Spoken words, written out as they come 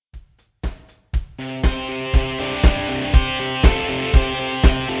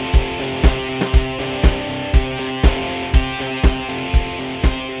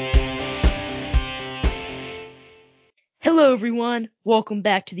Hello, everyone. Welcome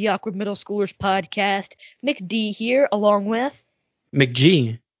back to the Awkward Middle Schoolers podcast. McD here, along with...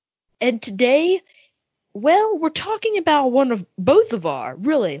 McG. And today, we're talking about one of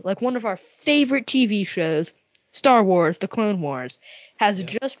our favorite TV shows, Star Wars, The Clone Wars, has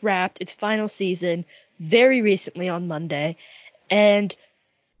just wrapped its final season very recently on Monday, and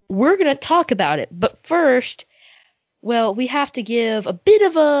we're going to talk about it. But first, we have to give a bit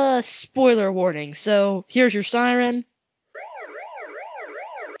of a spoiler warning, so here's your siren.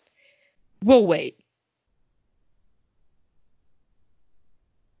 We'll wait.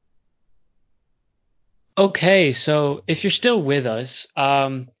 Okay, so if you're still with us,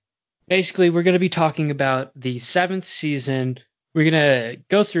 basically we're going to be talking about the 7th season. We're going to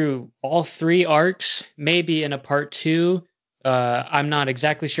go through all 3 arcs, maybe in a part 2. I'm not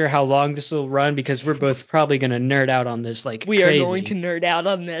exactly sure how long this will run because we're both probably going to nerd out on this like We crazy. are going to nerd out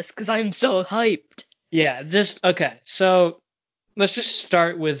on this because I'm so hyped. Yeah, okay. So let's just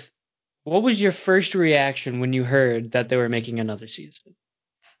start with, what was your first reaction when you heard that they were making another season?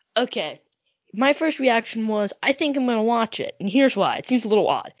 Okay. My first reaction was, I think I'm going to watch it. And here's why. It seems a little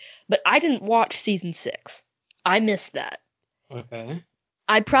odd. But I didn't watch season 6. I missed that. Okay.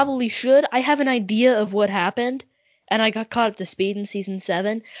 I probably should. I have an idea of what happened. And I got caught up to speed in season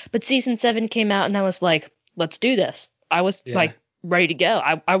 7. But season 7 came out and I was like, let's do this. I was ready to go.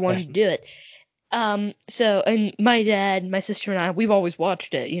 I wanted to do it. And my dad, my sister, and I, we've always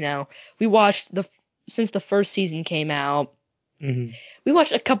watched it, We watched since the first season came out. Mm-hmm. We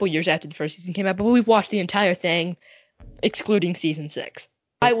watched a couple years after the first season came out, but we've watched the entire thing, excluding season 6.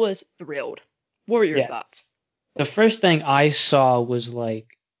 I was thrilled. What were your thoughts? The first thing I saw was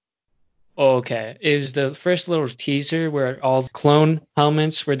like, okay, it was the first little teaser where all the clone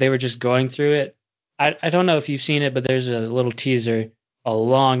helmets, where they were just going through it. I don't know if you've seen it, but there's a little teaser a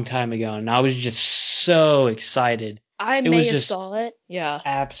long time ago, and I was just so excited. I may have saw it, yeah.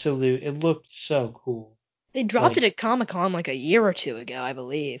 Absolute. It looked so cool. They dropped it at Comic-Con like a year or two ago, I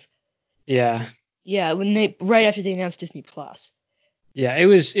believe. Yeah. Yeah, right after they announced Disney Plus. Yeah, it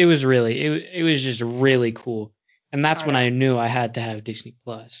was just really cool. And that's when I knew I had to have Disney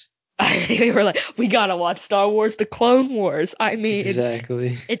Plus. We were like, we gotta watch Star Wars: The Clone Wars. I mean,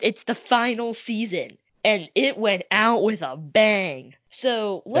 exactly. It's the final season, and it went out with a bang.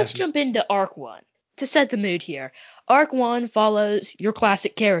 So let's jump into Arc 1. To set the mood here, Arc 1 follows your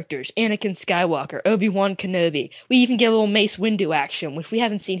classic characters, Anakin Skywalker, Obi-Wan Kenobi. We even get a little Mace Windu action, which we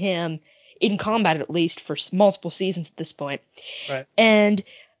haven't seen him in combat at least for multiple seasons at this point. Right. And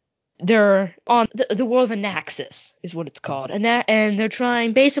they're on the world of Anaxis, is what it's called. And they're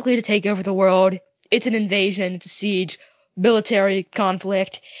trying basically to take over the world. It's an invasion, it's a siege, military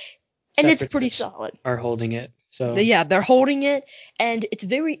conflict, and it's pretty solid. Are holding it. So yeah, they're holding it, and it's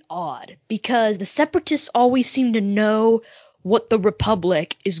very odd because the Separatists always seem to know what the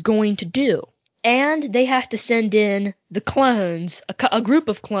Republic is going to do. And they have to send in the clones, a group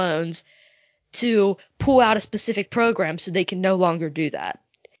of clones, to pull out a specific program so they can no longer do that.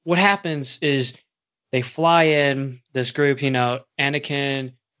 What happens is they fly in, this group,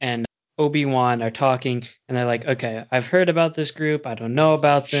 Anakin and Obi-Wan are talking, and they're like, okay, I've heard about this group, I don't know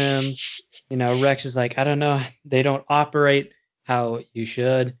about them. Rex is like, I don't know, they don't operate how you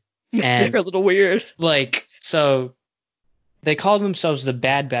should. And they're a little weird. So they call themselves the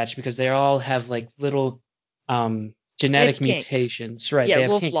Bad Batch because they all have little genetic mutations. Right. Yeah, they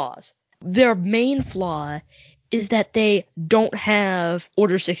have little flaws. Their main flaw is that they don't have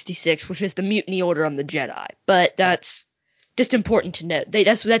Order 66, which is the mutiny order on the Jedi. But that's just important to note.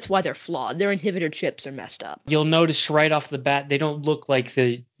 That's why they're flawed. Their inhibitor chips are messed up. You'll notice right off the bat, they don't look like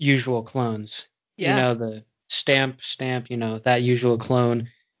the usual clones. Yeah. The stamp, that usual clone.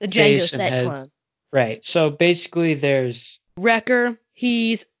 The Jango Fett clone. Right. So basically there's... Wrecker,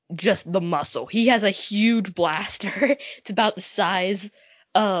 he's just the muscle. He has a huge blaster. It's about the size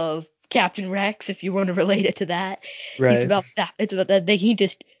of Captain Rex, if you want to relate it to that. Right. It's about that big. He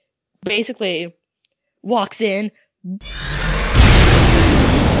just basically walks in.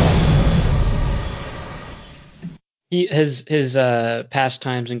 His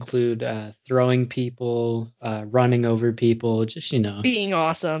pastimes include throwing people, running over people, just being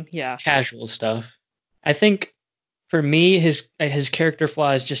awesome, yeah, casual stuff. I think for me, his character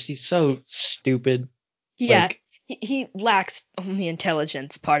flaw is just he's so stupid. Yeah, he lacks on the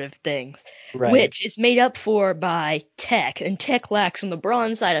intelligence part of things, right. Which is made up for by Tech, and Tech lacks on the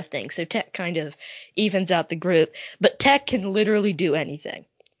brawn side of things, so Tech kind of evens out the group. But Tech can literally do anything.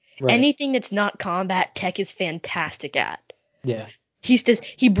 Right. Anything that's not combat, Tech is fantastic at. Yeah.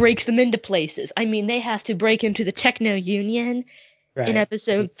 He breaks them into places. I mean, they have to break into the Techno Union in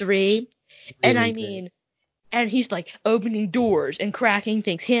episode 3. Really, and I mean, and he's like opening doors and cracking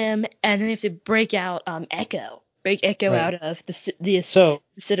things. Him, and then they have to break out break Echo Right. out of So the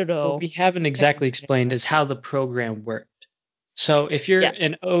Citadel. what we haven't exactly explained is how the program worked. So if you're Yeah.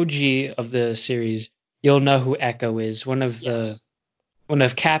 an OG of the series, you'll know who Echo is. One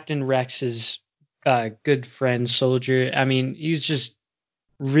of Captain Rex's good friend, soldier. I mean, he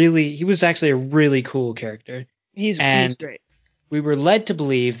was actually a really cool character. He's And great. we were led to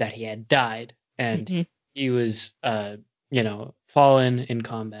believe that he had died and Mhm. he was, fallen in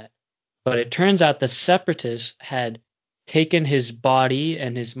combat. But it turns out the Separatists had taken his body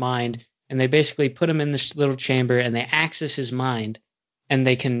and his mind, and they basically put him in this little chamber, and they access his mind, and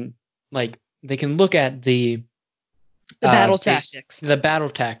they can look at the battle tactics. the battle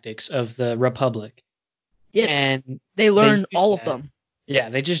tactics of the Republic. Yep. And They learn use all of that- them. Yeah,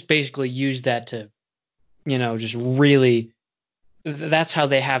 they just basically use that to, just really. That's how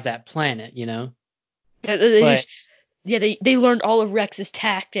they have that planet, But They learned all of Rex's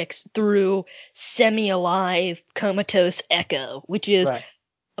tactics through semi-alive comatose Echo, which is right,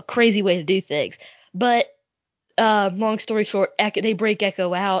 a crazy way to do things. But long story short, they break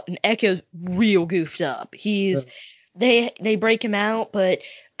Echo out, and Echo's real goofed up. They break him out, but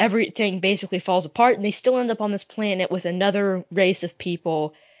everything basically falls apart, and they still end up on this planet with another race of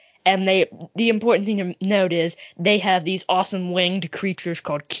people. And the important thing to note is they have these awesome winged creatures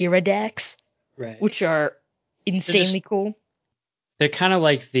called Kiradex, right. which are insanely cool. They're kind of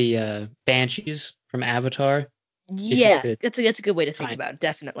like the Banshees from Avatar. Yeah, that's a good way to think about it,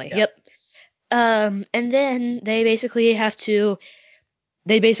 definitely. Yeah. Yep. And then they basically like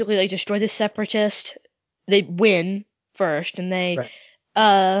destroy the Separatist. They win first, and they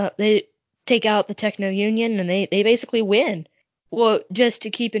take out the Techno Union, and they basically win. Well, just to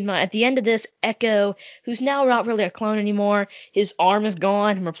keep in mind, at the end of this, Echo, who's now not really a clone anymore, his arm is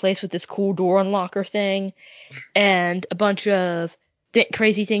gone and replaced with this cool door unlocker thing, and a bunch of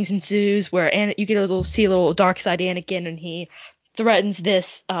crazy things ensues where you get see a little dark side Anakin, and he threatens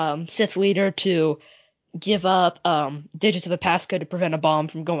this Sith leader to give up digits of a passcode to prevent a bomb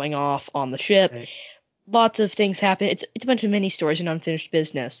from going off on the ship. Right. Lots of things happen. It's a bunch of mini stories and unfinished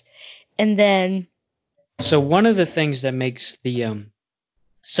business. And then So one of the things that makes the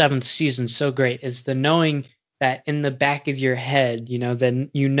seventh season so great is the knowing that in the back of your head, then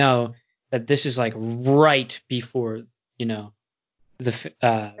that this is like right before,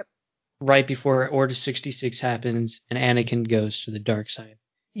 right before Order 66 happens and Anakin goes to the dark side.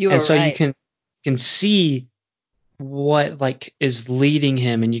 you can see what is leading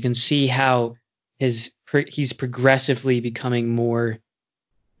him, and you can see how he's progressively becoming more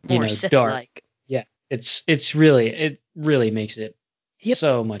Sith-like. dark. Yeah, it really makes it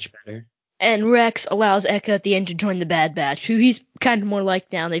so much better. And Rex allows Echo at the end to join the Bad Batch, who he's kind of more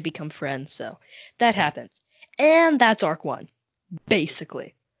like now. They become friends, so that happens. And that's Arc 1,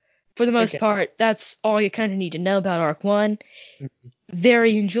 basically. For the most part, that's all you kind of need to know about Arc 1. Mm-hmm.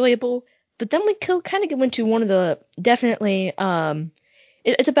 Very enjoyable. But then we kind of go into one of the definitely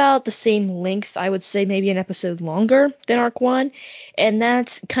it's about the same length, I would say, maybe an episode longer than Arc 1, and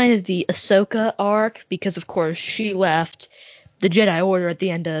that's kind of the Ahsoka arc, because of course she left the Jedi Order at the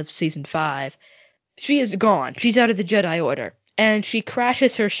end of season 5. She is gone. She's out of the Jedi Order, and she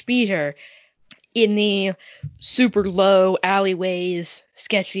crashes her speeder in the super low alleyways,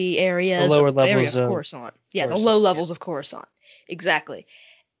 sketchy areas, the lower levels of Coruscant. Yeah, the low levels of Coruscant. Exactly.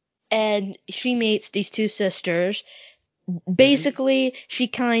 And she meets these two sisters. Basically, she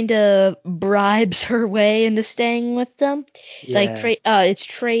kind of bribes her way into staying with them. Yeah. It's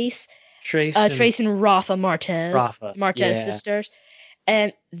Trace and Rafa Martez sisters.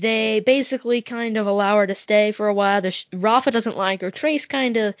 And they basically kind of allow her to stay for a while. Rafa doesn't like her. Trace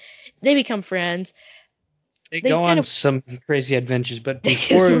they become friends. They go on some crazy adventures, but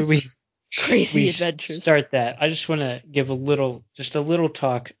before we start that, I just want to give a little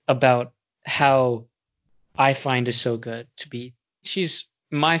talk about how I find Ahsoka to be. She's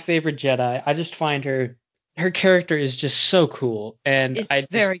my favorite Jedi. I just find her character is just so cool, and it's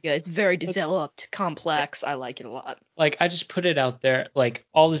very good. It's very developed, complex. I like it a lot. I just put it out there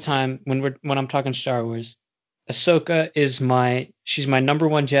all the time when I'm talking Star Wars. Ahsoka she's my number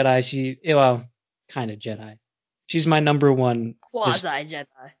one Jedi. Kind of Jedi. She's my number one quasi Jedi.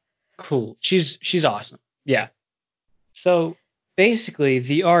 Cool. She's awesome. Yeah. So basically,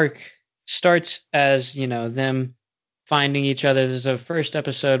 the arc starts as them finding each other. There's a first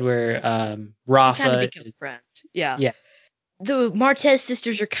episode where Rafa kind of become friends. Yeah. Yeah. The Martez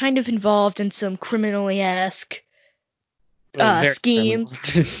sisters are kind of involved in some criminally-esque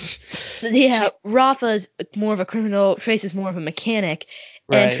schemes. Yeah, Rafa's more of a criminal. Trace is more of a mechanic.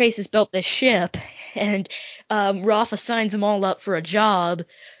 And Right. Trace has built this ship, and Rafa signs them all up for a job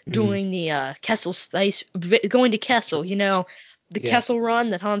Mhm. doing the Kessel space, going to Kessel, the Yeah. Kessel run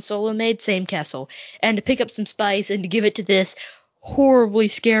that Han Solo made, same Kessel, and to pick up some spice and to give it to this horribly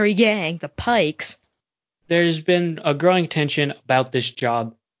scary gang, the Pikes. There's been a growing tension about this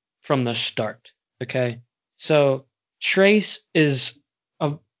job from the start. Okay. So Trace is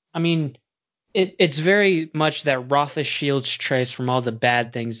I mean, it's very much that Rafa shields Trace from all the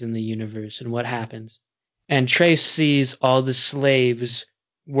bad things in the universe and what happens. And Trace sees all the slaves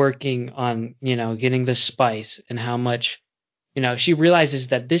working on, getting the spice and how much, she realizes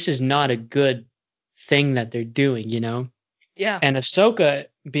that this is not a good thing that they're doing. Yeah. And Ahsoka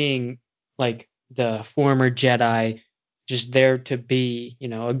being like the former Jedi, just there to be,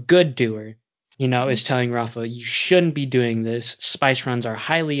 a good doer, is telling Rafa, you shouldn't be doing this. Spice runs are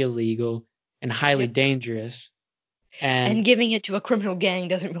highly illegal and highly Yep. dangerous. And And giving it to a criminal gang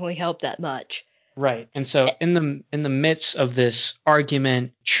doesn't really help that much. right. And so in the midst of this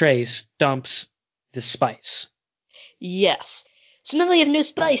argument, Trace dumps the spice. Yes. So now they have no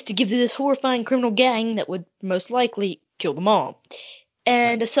spice to give to this horrifying criminal gang that would most likely kill them all. Right.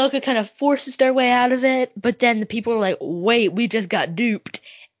 And Ahsoka kind of forces their way out of it, but then the people are like, wait, we just got duped.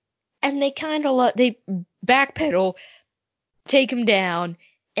 And they kind of they backpedal, take him down,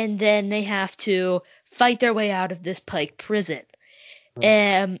 and then they have to fight their way out of this Pike prison. Right.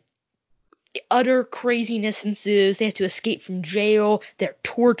 And utter craziness ensues. They have to escape from jail. They're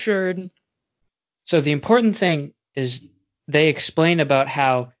tortured. So the important thing is they explain about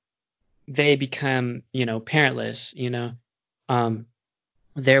how they become, parentless.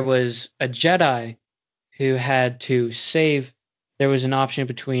 There was a Jedi who had to save. There was an option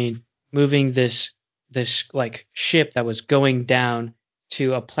between moving this like ship that was going down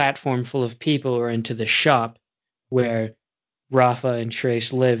to a platform full of people or into the shop where Rafa and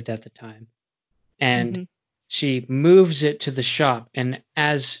Trace lived at the time. And Mm-hmm. she moves it to the shop, and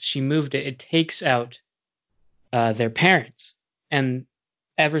as she moved it, it takes out their parents. And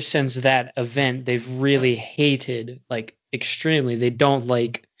ever since that event, they've really hated, like extremely. They don't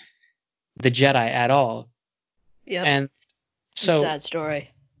like the Jedi at all. Yep. And It's a so sad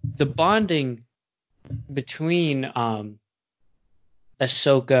story. the bonding between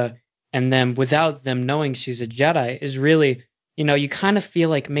Ahsoka and them, without them knowing she's a Jedi, is really, you kind of feel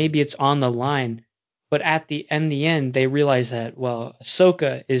like maybe it's on the line. But at the end, they realize that, well,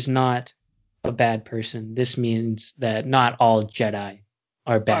 Ahsoka is not a bad person. This means that not all Jedi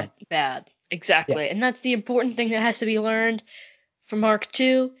are Are bad. bad. Yeah. Exactly. And that's the important thing that has to be learned from Arc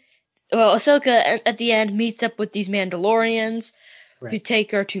 2. Well, Ahsoka at the end meets up with these Mandalorians who Right.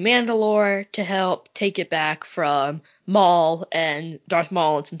 take her to Mandalore to help take it back from Maul and Darth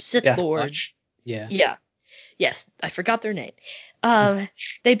Maul and some Sith Yeah. Lords. Much. Yeah. Yeah. Yes, I forgot their name.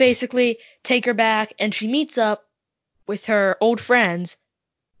 They basically take her back, and she meets up with her old friends,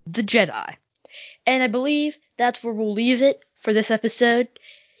 the Jedi. And I believe that's where we'll leave it for this episode.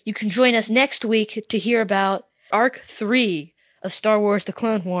 You can join us next week to hear about Arc 3 of Star Wars The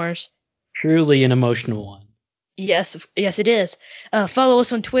Clone Wars. Truly an emotional one. Yes, it is. Follow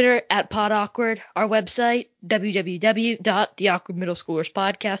us on Twitter at PodAwkward, our website,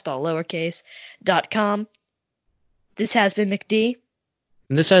 www.theawkwardmiddleschoolerspodcast, all lowercase.com. This has been McD,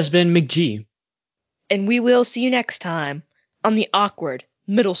 And this has been McG. and we will see you next time on the Awkward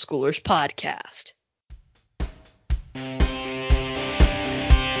Middle Schoolers Podcast.